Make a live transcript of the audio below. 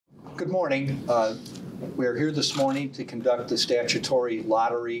Good morning. We're here this morning to conduct the statutory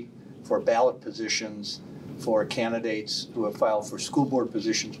lottery for ballot positions for candidates who have filed for school board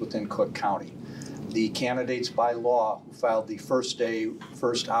positions within Cook County. The candidates by law who filed the first day,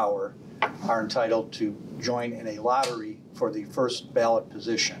 first hour are entitled to join in a lottery for the first ballot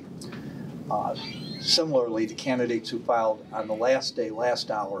position. Similarly, the candidates who filed on the last day,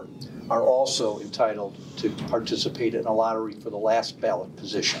 last hour, are also entitled to participate in a lottery for the last ballot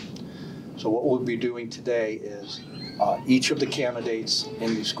position. So what we'll be doing today is each of the candidates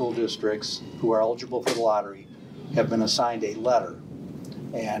in the school districts who are eligible for the lottery have been assigned a letter,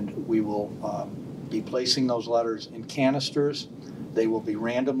 and we will be placing those letters in canisters. They will be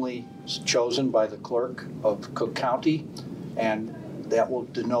randomly chosen by the clerk of Cook County, and that will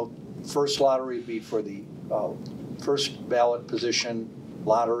denote first lottery be for the first ballot position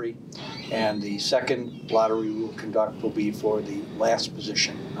lottery, and the second lottery we will conduct will be for the last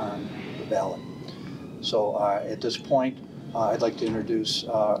position on the ballot. So at this point, I'd like to introduce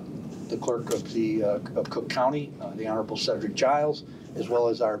the clerk of Cook County, the Honorable Cedric Giles, as well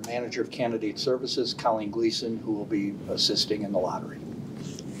as our Manager of Candidate Services, Colleen Gleason, who will be assisting in the lottery.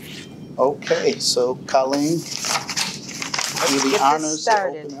 Okay, so Colleen, do the honors to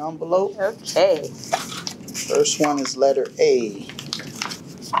open the envelope. Okay. First one is letter A.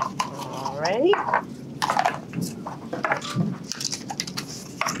 All right.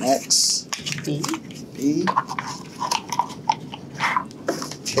 Next, B. B.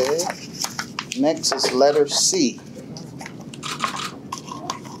 Okay. Next is letter C.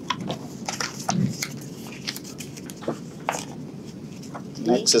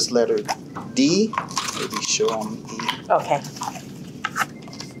 Next is letter D. Maybe show on E. Okay.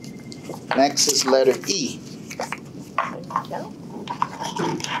 Next is letter E. There we go.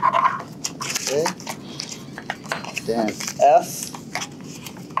 Okay. Then F.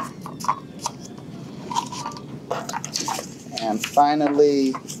 And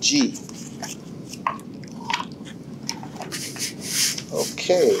finally G.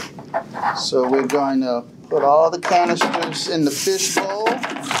 Okay. So we're going to put all the canisters in the fishbowl.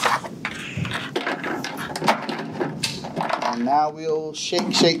 And now we'll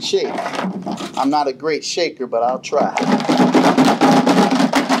shake, shake, shake. I'm not a great shaker, but I'll try.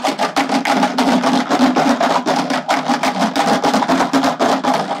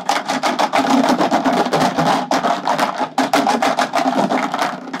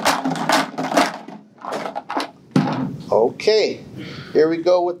 Okay, here we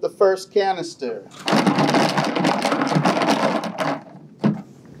go with the first canister.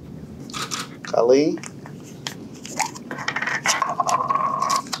 Colleen.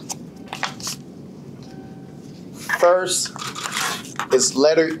 First is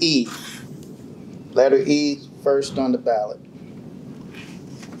letter E. Letter E first on the ballot.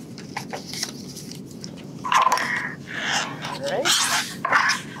 All right.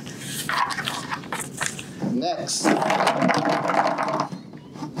 Next.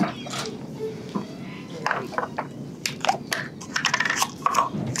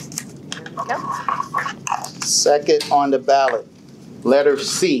 Second on the ballot, letter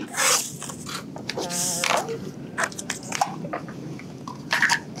C.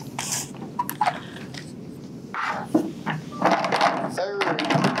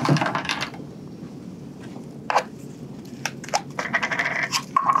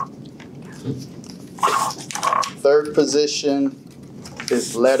 Third position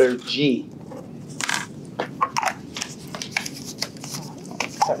is letter G.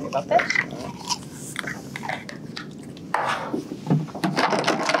 Sorry about that.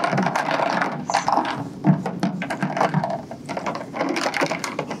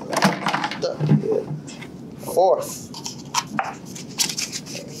 Fourth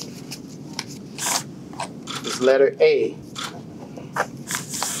is letter A.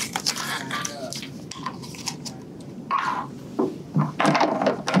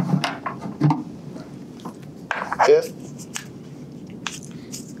 Fifth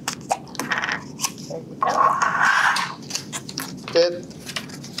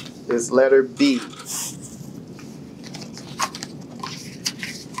is letter B.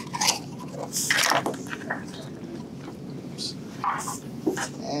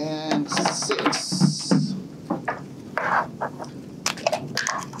 And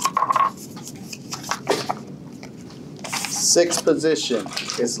sixth position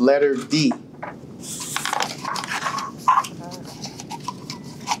is letter D.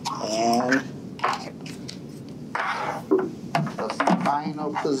 And the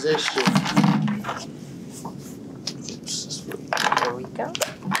final position. There we go.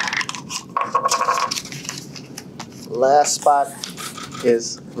 Last spot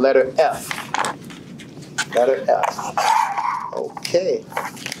is Letter F. Letter F. Okay.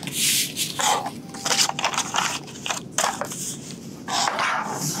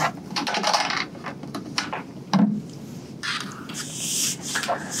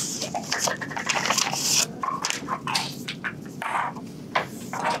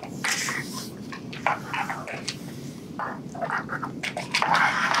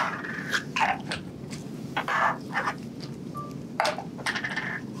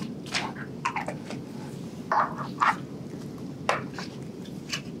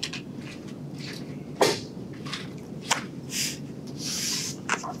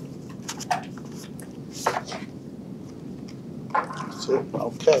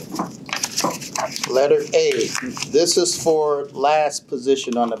 Okay. Letter A. This is for last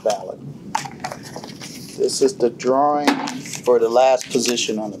position on the ballot. This is the drawing for the last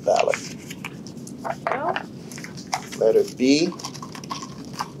position on the ballot. Letter B.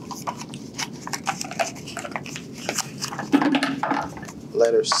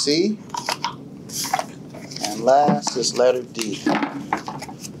 Letter C. And last is letter D.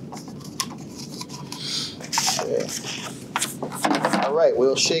 Okay. All right,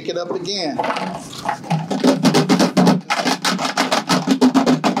 we'll shake it up again.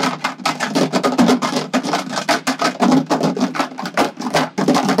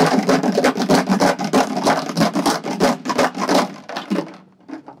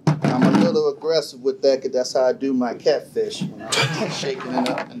 I'm a little aggressive with that because that's how I do my catfish. When I'm shaking it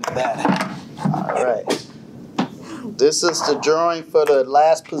up in the back. All right. This is the drawing for the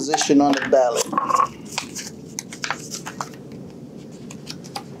last position on the ballot.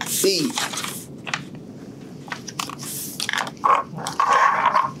 B.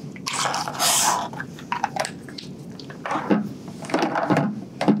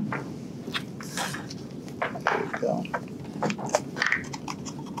 There we go.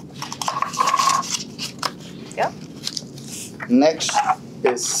 Yep. Next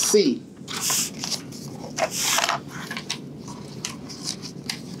is C.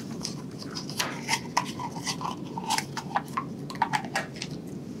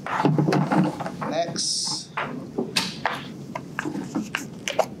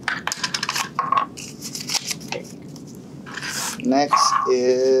 Next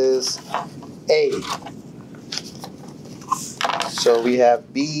is A. So we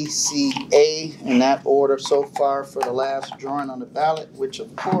have B, C, A in that order so far for the last drawing on the ballot, which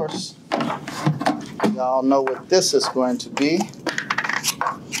of course, y'all know what this is going to be.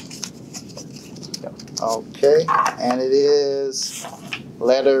 Okay, and it is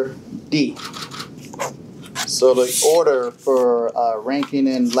letter D. So the order for ranking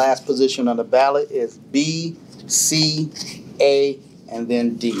in last position on the ballot is B, C, A, and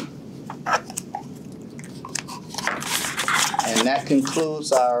then D. And that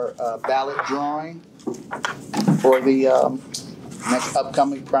concludes our ballot drawing for the next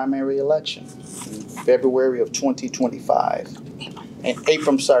upcoming primary election in February of 2025. And April,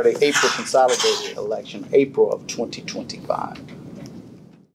 I'm sorry, the April consolidated election, April of 2025.